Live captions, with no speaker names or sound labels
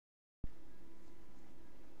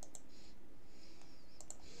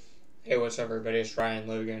Hey, what's up, everybody? It's Ryan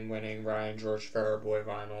Logan winning Ryan George Farrer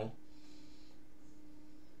Boyvinyl.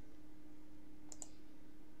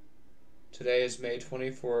 Today is May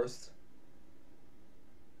 24th,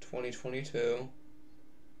 2022.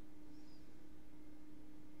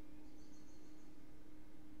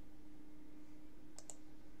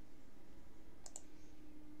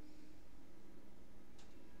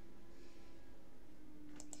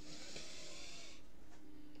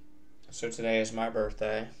 So today is my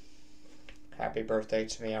birthday. Happy birthday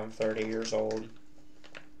to me. I'm 30 years old.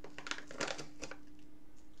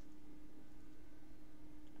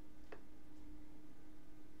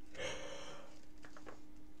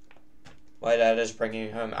 My dad is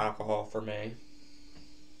bringing home alcohol for me.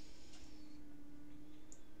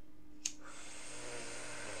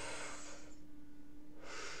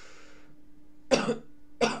 And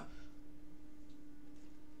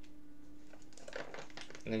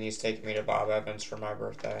then he's taking me to Bob Evans for my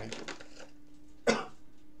birthday.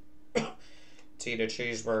 To eat a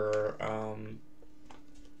cheeseburger,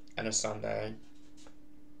 and a sundae.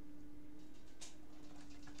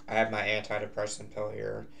 I have my antidepressant pill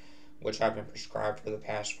here, which I've been prescribed for the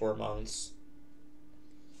past 4 months.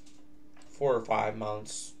 4 or 5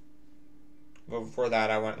 months. But before that,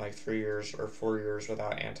 I went like 3 years or 4 years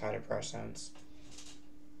without antidepressants,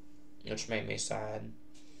 which made me sad.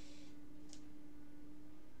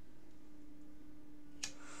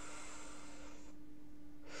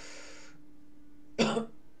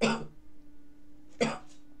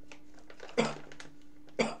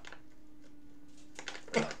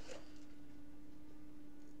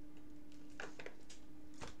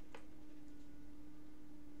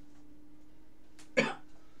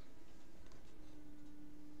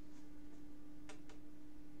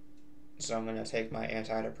 So I'm going to take my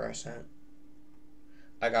antidepressant.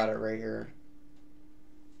 I got it right here.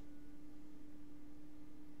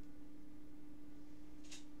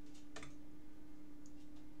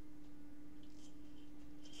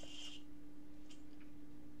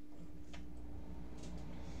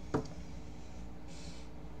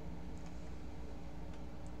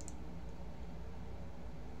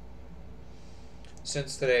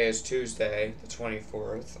 Since today is Tuesday, the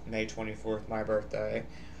 24th, May 24th, my birthday,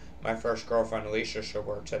 my first girlfriend, Alicia, should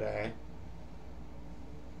work today.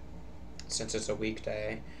 Since it's a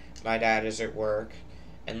weekday. My dad is at work.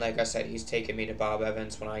 And like I said, he's taking me to Bob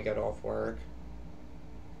Evans when I get off work.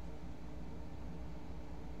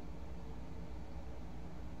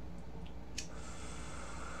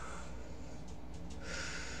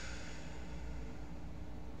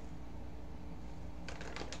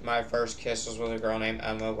 My first kiss was with a girl named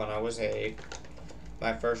Emma when I was 8.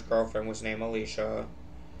 My first girlfriend was named Alicia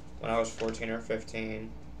when I was 14 or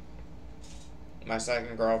 15. My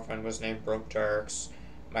second girlfriend was named Brooke Dirks.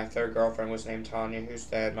 My third girlfriend was named Tanya, who's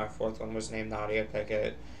dead. My fourth one was named Nadia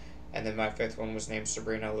Pickett. And then my fifth one was named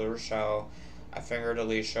Sabrina LaRochelle. I fingered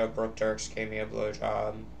Alicia. Brooke Dirks gave me a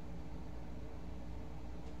blowjob.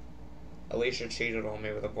 Alicia cheated on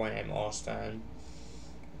me with a boy named Austin.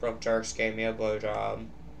 Brooke Dirks gave me a blowjob.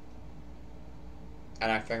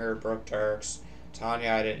 And I fingered Brooke Dirks.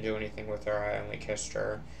 Tanya, I didn't do anything with her. I only kissed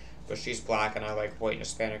her. But she's black and I like white and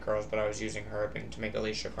Hispanic girls, but I was using her to make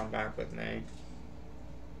Alicia come back with me.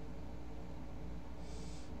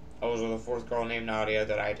 I was with a fourth girl named Nadia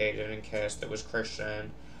that I dated and kissed that was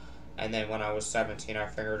Christian. And then when I was 17, I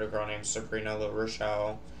fingered a girl named Sabrina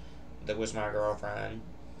LaRochelle that was my girlfriend.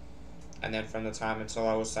 And then from the time until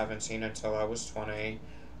I was 17 until I was 20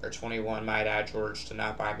 or 21, my dad, George, did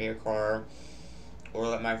not buy me a car or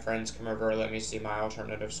let my friends come over or let me see my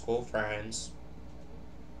alternative school friends.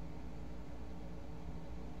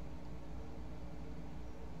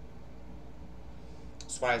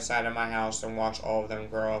 So I sat in my house and watched all of them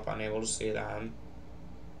grow up, unable to see them.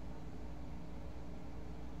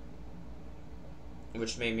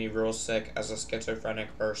 Which made me real sick as a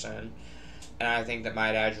schizophrenic person. And I think that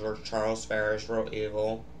my dad, George Charles Farrer, is real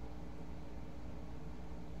evil.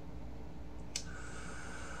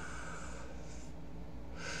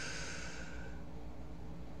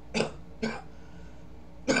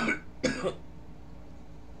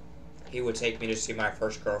 He would take me to see my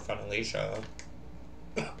first girlfriend, Alicia.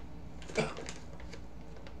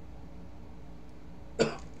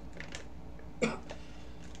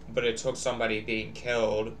 But it took somebody being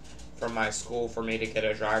killed from my school for me to get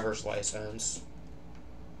a driver's license.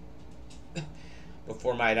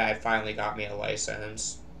 Before my dad finally got me a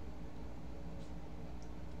license.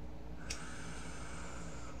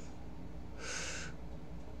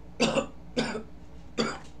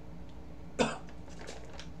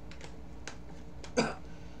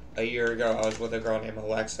 A year ago, I was with a girl named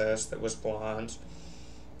Alexis that was blonde.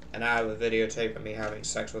 And I have a videotape of me having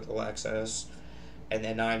sex with Alexis. And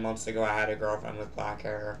then 9 months ago, I had a girlfriend with black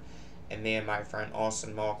hair. And me and my friend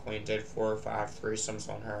Austin Malqueen did 4 or 5 threesomes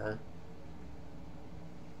on her.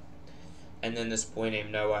 And then this boy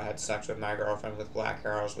named Noah had sex with my girlfriend with black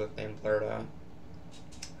hair I was with named Flirta.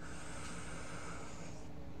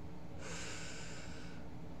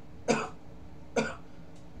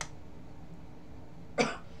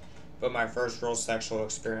 But my first real sexual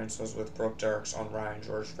experience was with Brooke Dirks on Ryan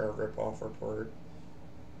George Fair Ripoff Report.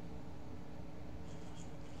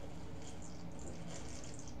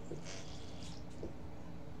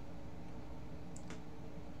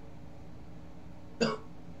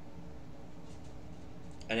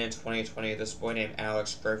 And in 2020, this boy named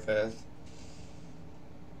Alex Griffith,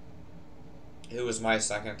 who was my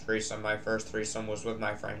second threesome. My first threesome was with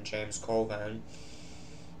my friend James Colvin,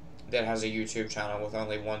 that has a YouTube channel with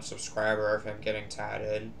only 1 subscriber of him getting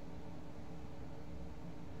tatted.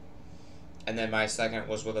 And then my second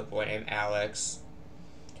was with a boy named Alex,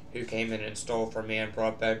 who came in and stole from me and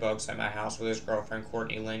brought bed bugs at my house with his girlfriend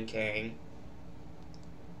Courtney Lynn King.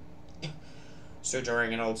 So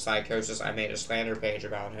during an old psychosis, I made a slander page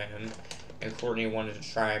about him, and Courtney wanted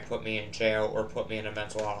to try and put me in jail or put me in a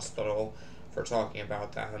mental hospital for talking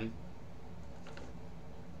about them.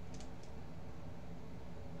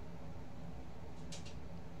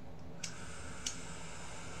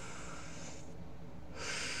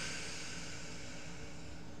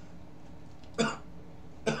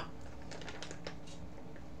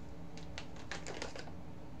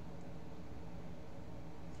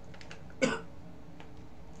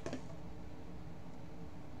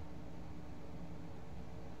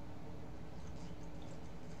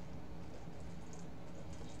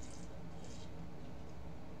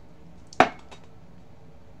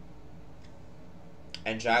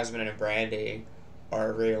 And Jasmine and Brandy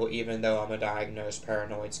are real, even though I'm a diagnosed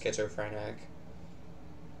paranoid schizophrenic.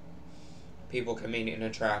 People can meet and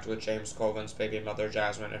interact with James Colvin's baby mother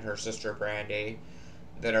Jasmine and her sister Brandy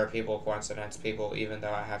that are people coincidence people, even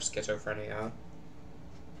though I have schizophrenia.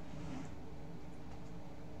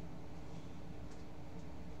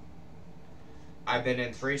 I've been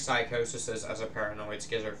in 3 psychoses as a paranoid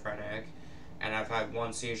schizophrenic, and I've had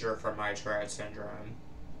 1 seizure from my Tourette syndrome.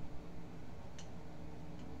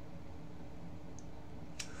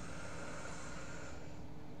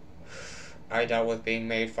 I dealt with being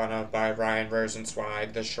made fun of by Ryan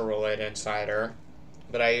Rosenzweig, the Charolite Insider.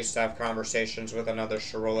 But I used to have conversations with another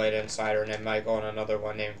Charolite Insider named Michael and another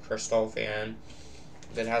one named Christophian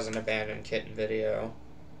that has an abandoned kitten video.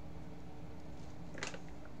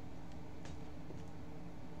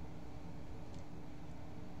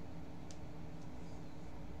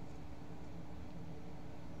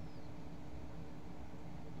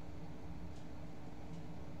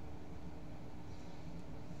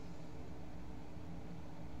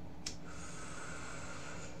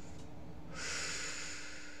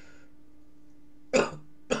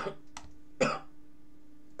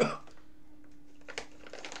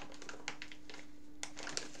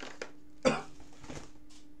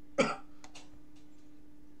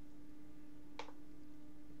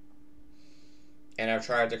 And I've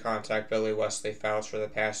tried to contact Billy Wesley Fouts for the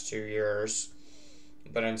past 2 years,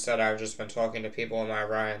 but instead I've just been talking to people on my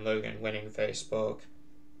Ryan Logan Winning Facebook.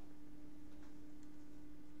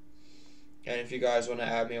 And if you guys want to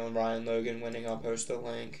add me on Ryan Logan Winning, I'll post a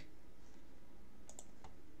link.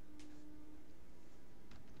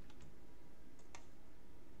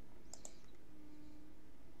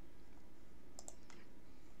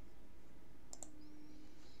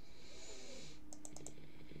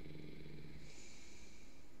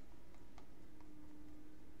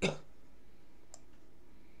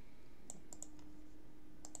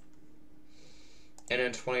 And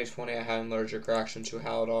in 2020, I had an allergic reaction to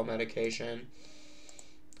Haldol medication.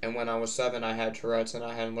 And when I was 7, I had Tourette's and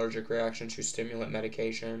I had an allergic reaction to stimulant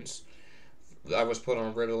medications. I was put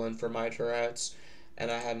on Ritalin for my Tourette's, and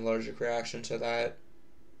I had an allergic reaction to that.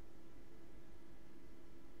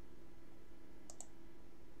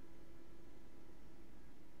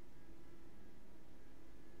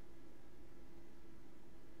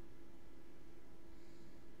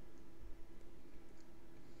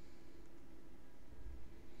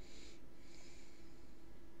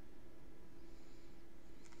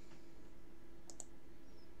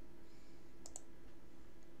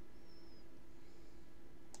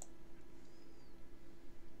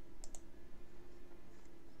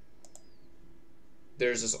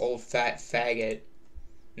 There's this old fat faggot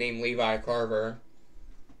named Levi Carver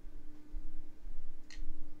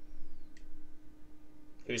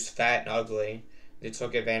who's fat and ugly. They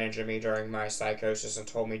took advantage of me during my psychosis and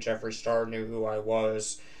told me Jeffree Star knew who I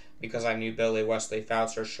was because I knew Billy Wesley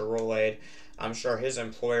Fouts Sherulade. I'm sure his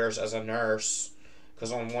employers as a nurse,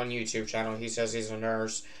 because on one YouTube channel he says he's a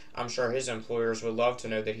nurse, I'm sure his employers would love to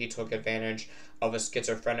know that he took advantage of a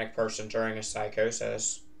schizophrenic person during a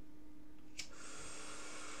psychosis.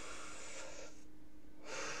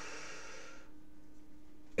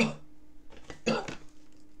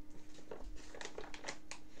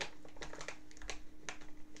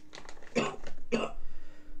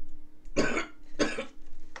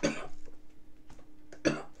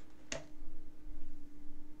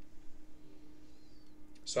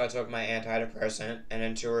 So I took my antidepressant, and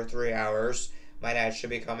in 2 or 3 hours, my dad should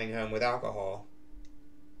be coming home with alcohol.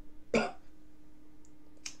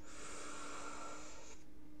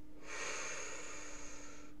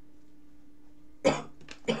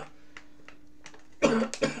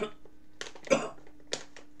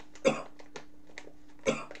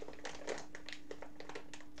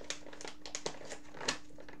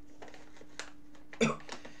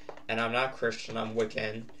 And I'm not Christian, I'm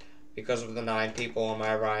Wiccan, because of the 9 people on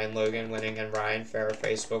my Ryan, Logan, Winning, and Ryan Fair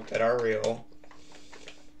Facebook that are real,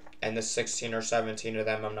 and the 16 or 17 of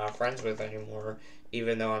them I'm not friends with anymore,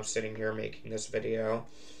 even though I'm sitting here making this video.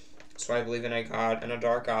 So I believe in a god and a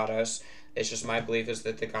dark goddess. It's just my belief is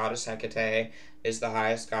that the goddess Hecate is the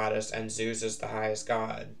highest goddess and Zeus is the highest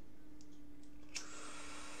god.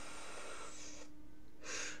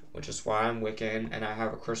 Which is why I'm Wiccan, and I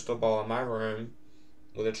have a crystal ball in my room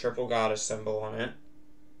with a triple goddess symbol on it,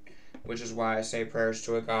 which is why I say prayers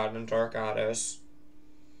to a god and a dark goddess,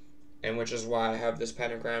 and which is why I have this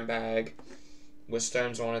pentagram bag with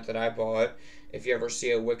stones on it that I bought. If you ever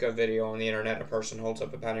see a Wicca video on the internet, a person holds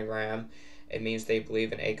up a pentagram, it means they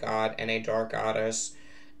believe in a god and a dark goddess,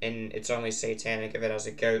 and it's only satanic if it has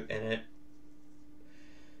a goat in it.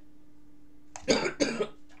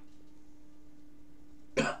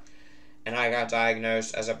 And I got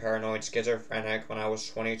diagnosed as a paranoid schizophrenic when I was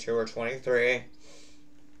 22 or 23.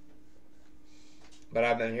 But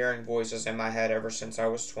I've been hearing voices in my head ever since I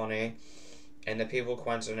was 20. And the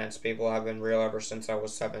coincidence people have been real ever since I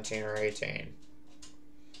was 17 or 18.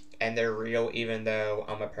 And they're real even though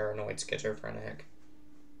I'm a paranoid schizophrenic.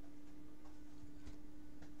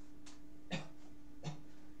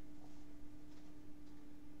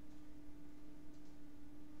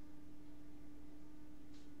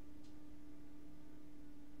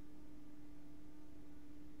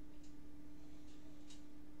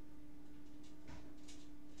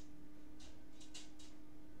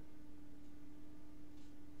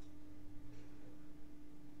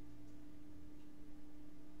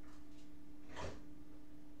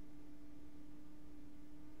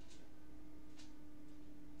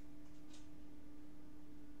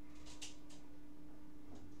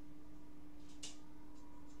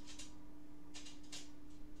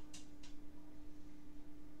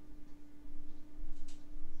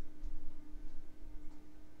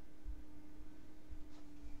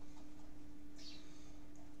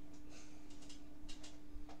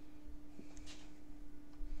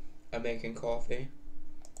 I'm making coffee.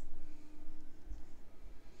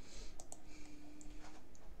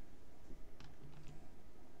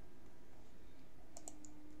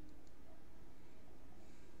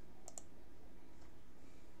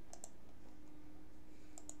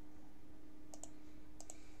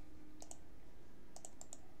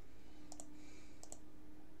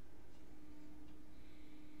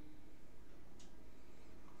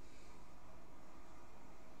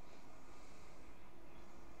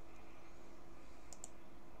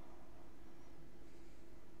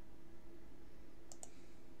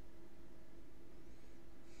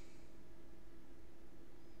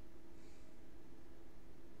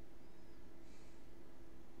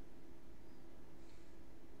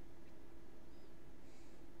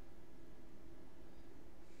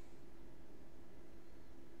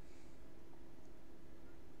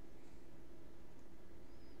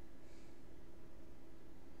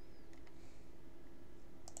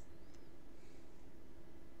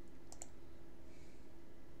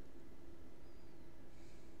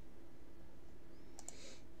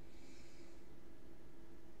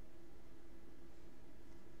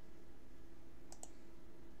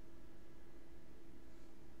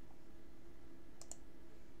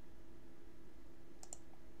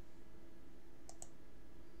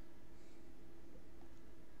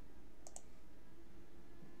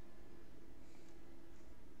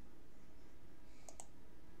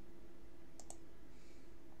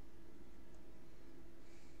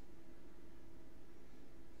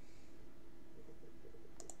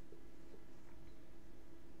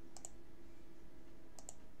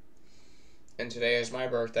 And today is my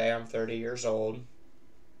birthday. I'm 30 years old.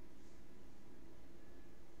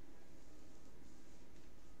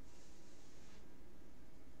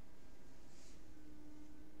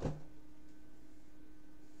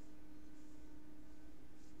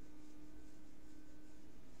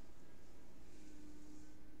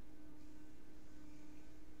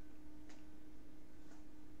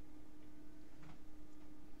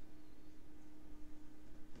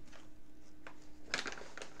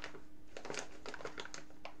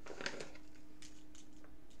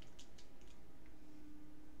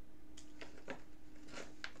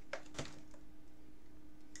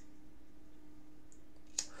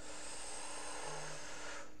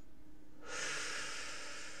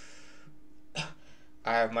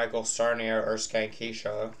 I have Michael Sarnia or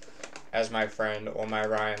Skankisha as my friend on my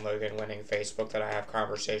Ryan Logan winning Facebook that I have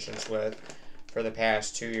conversations with for the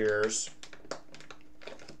past 2 years.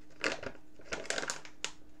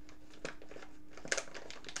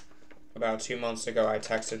 About 2 months ago, I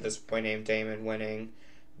texted this boy named Damon Winning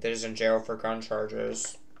that is in jail for gun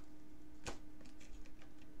charges,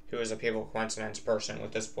 who is a people coincidence person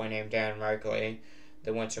with this boy named Dan Reichley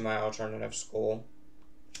that went to my alternative school.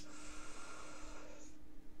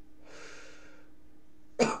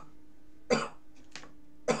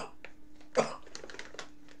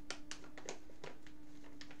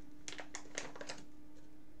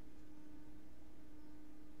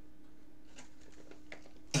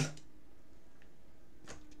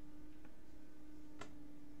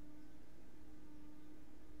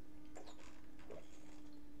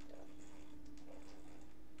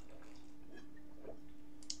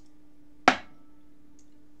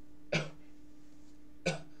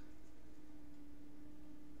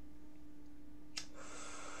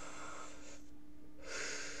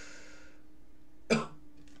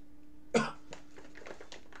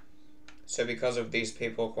 So because of these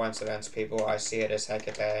people coincidence people, I see it as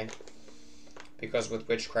Hecate. Because with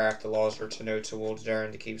witchcraft, the laws are to no tool to dare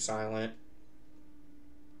and to keep silent.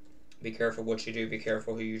 Be careful what you do, be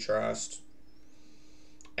careful who you trust.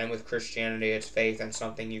 And with Christianity, it's faith in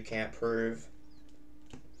something you can't prove,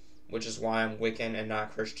 which is why I'm Wiccan and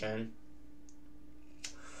not Christian.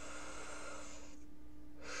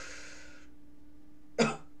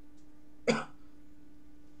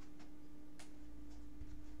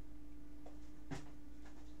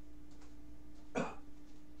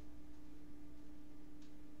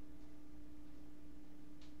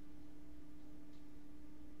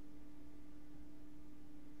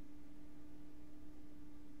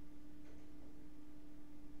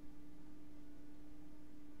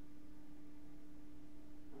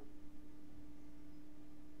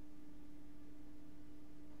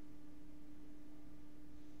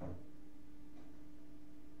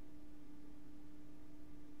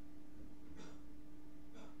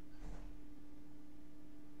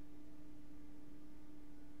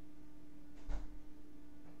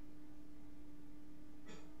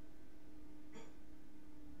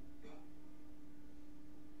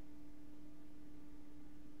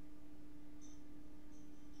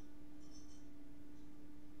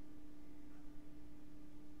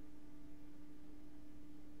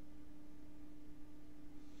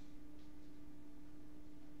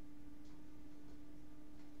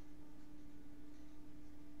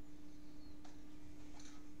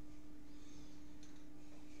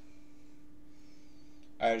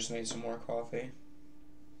 I just need some more coffee.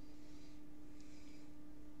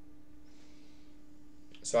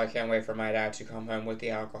 So I can't wait for my dad to come home with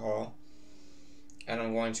the alcohol. And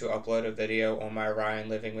I'm going to upload a video on my Ryan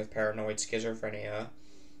Living with Paranoid Schizophrenia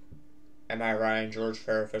and my Ryan George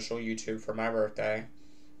Fair official YouTube for my birthday,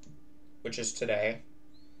 which is today,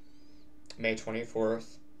 May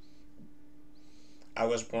 24th. I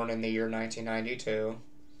was born in the year 1992.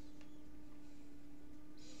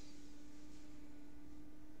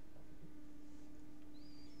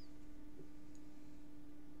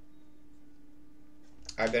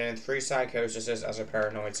 I've been in 3 psychoses as a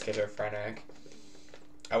paranoid schizophrenic.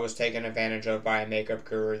 I was taken advantage of by a makeup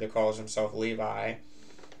guru that calls himself Levi,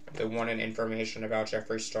 that wanted information about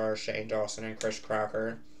Jeffree Star, Shane Dawson, and Chris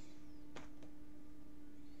Crocker.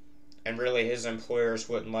 And really, his employers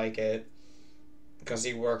wouldn't like it, because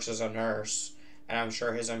he works as a nurse, and I'm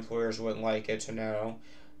sure his employers wouldn't like it to know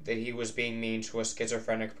that he was being mean to a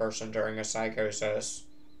schizophrenic person during a psychosis.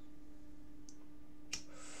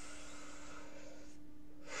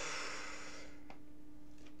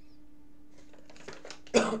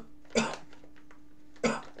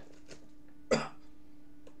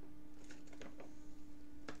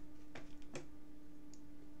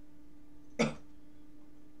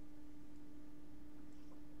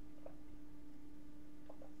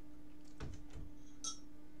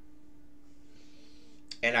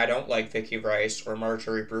 And I don't like Vicky Rice or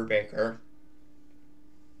Marjorie Brubaker.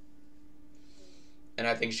 And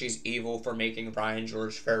I think she's evil for making Ryan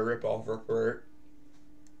George Fair ripoff report.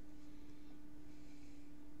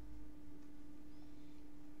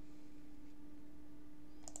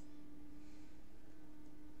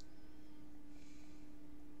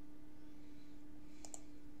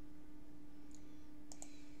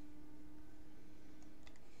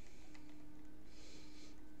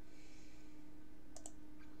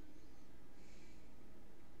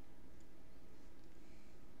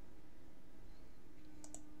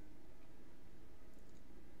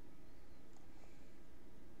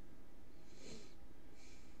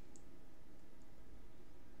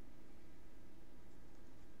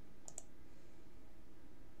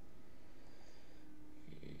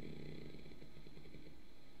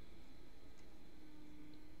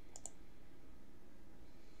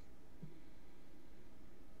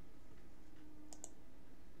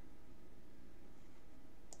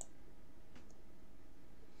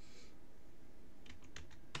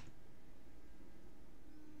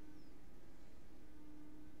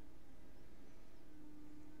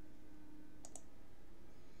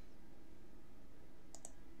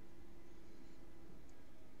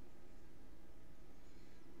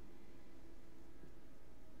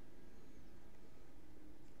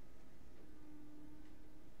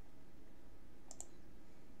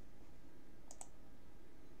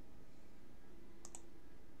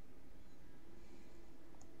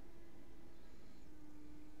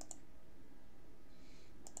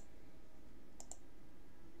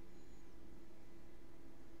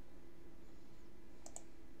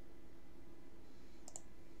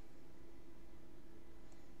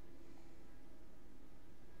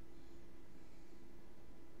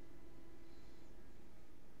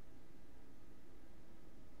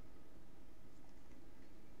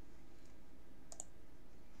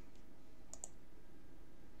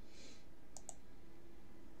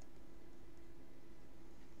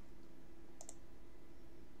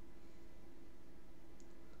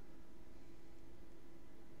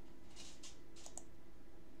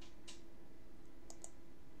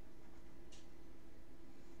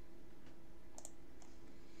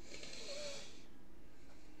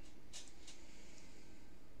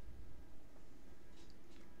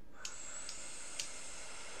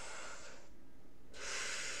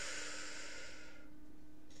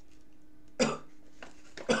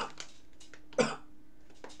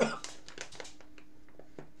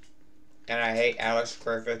 hate Alex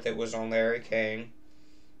Griffith that was on Larry King.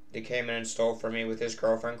 That came in and stole from me with his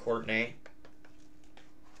girlfriend Courtney.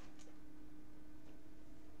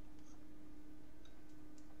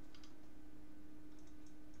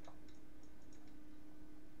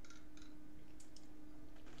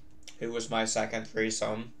 Who was my second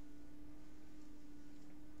threesome.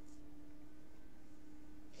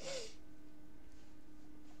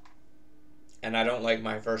 And I don't like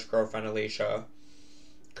my first girlfriend Alicia,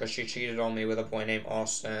 because she cheated on me with a boy named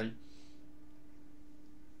Austin.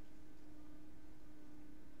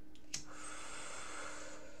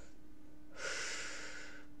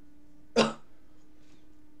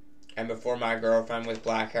 And before my girlfriend with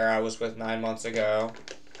black hair I was with 9 months ago,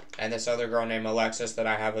 and this other girl named Alexis that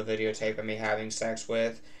I have a videotape of me having sex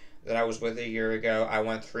with, that I was with a year ago, I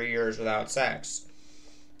went 3 years without sex.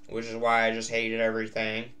 Which is why I just hated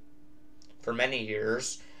everything for many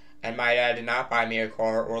years. And my dad did not buy me a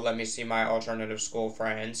car or let me see my alternative school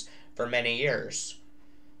friends for many years.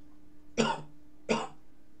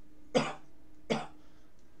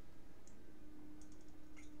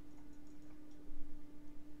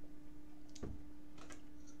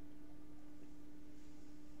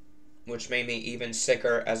 Which made me even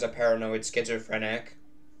sicker as a paranoid schizophrenic.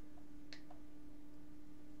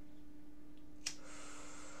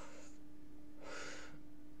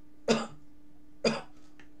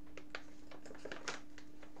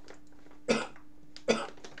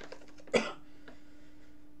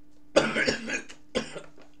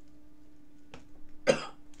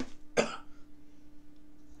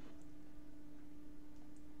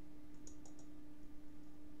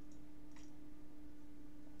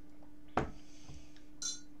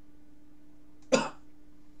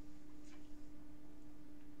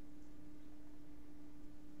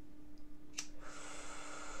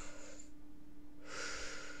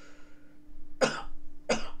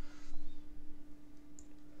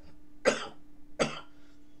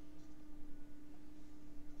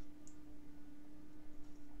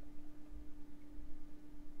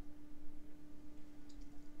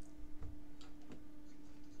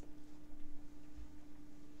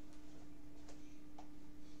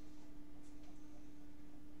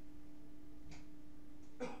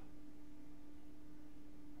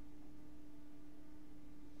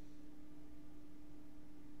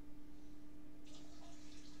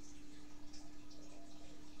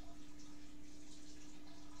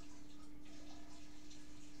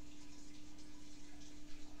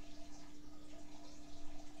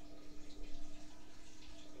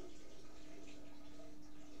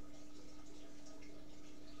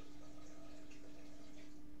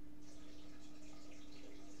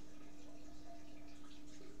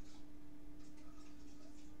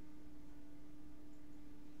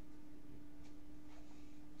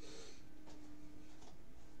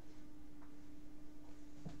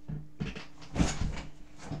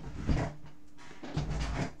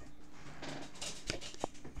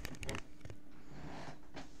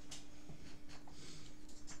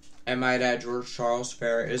 And my dad, George Charles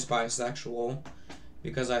Fair, is bisexual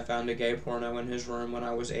because I found a gay porno in his room when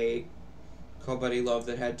I was 8 called Buddy Love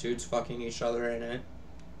that had dudes fucking each other in it.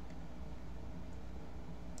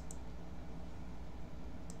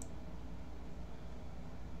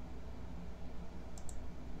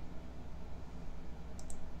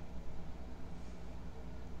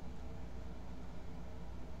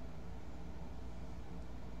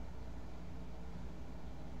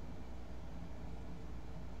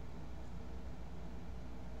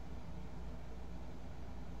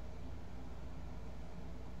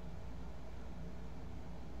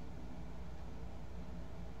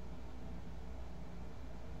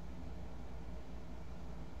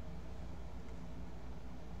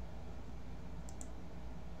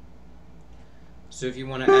 So if you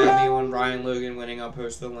want to add me on Ryan Logan Winning, I'll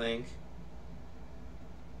post the link.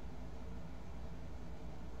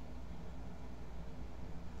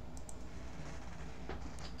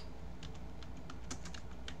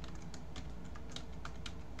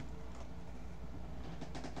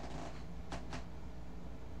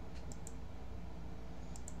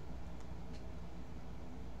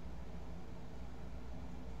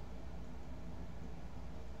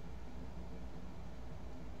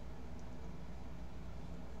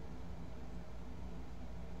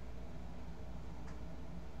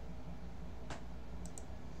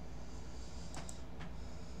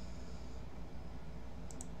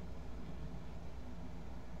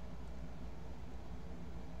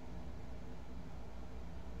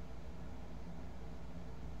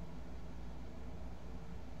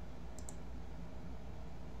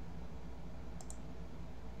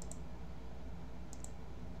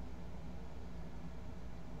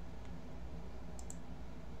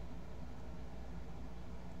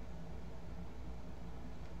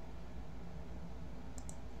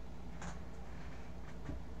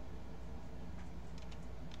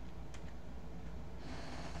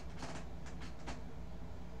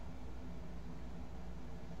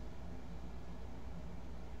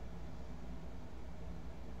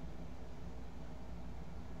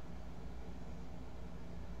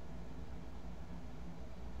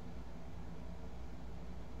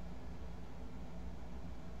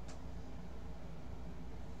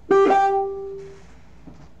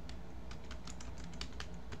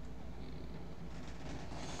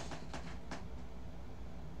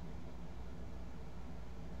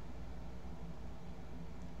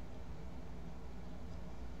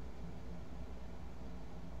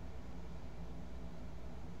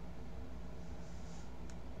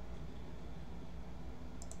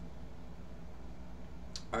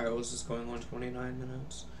 Alright, well, this is going on 29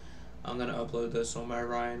 minutes. I'm gonna upload this on my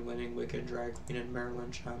Ryan Winning Wicked Drag Queen in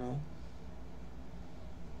Maryland channel.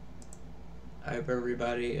 I hope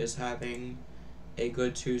everybody is having a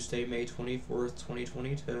good Tuesday, May 24th,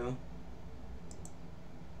 2022.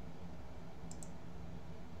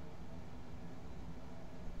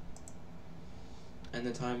 And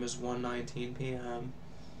the time is 1:19 p.m.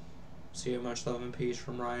 See you, much love and peace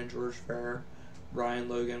from Ryan George Fair, Ryan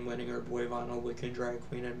Logan Winning, or Boyvinyl Wicked Drag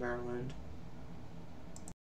Queen in Maryland.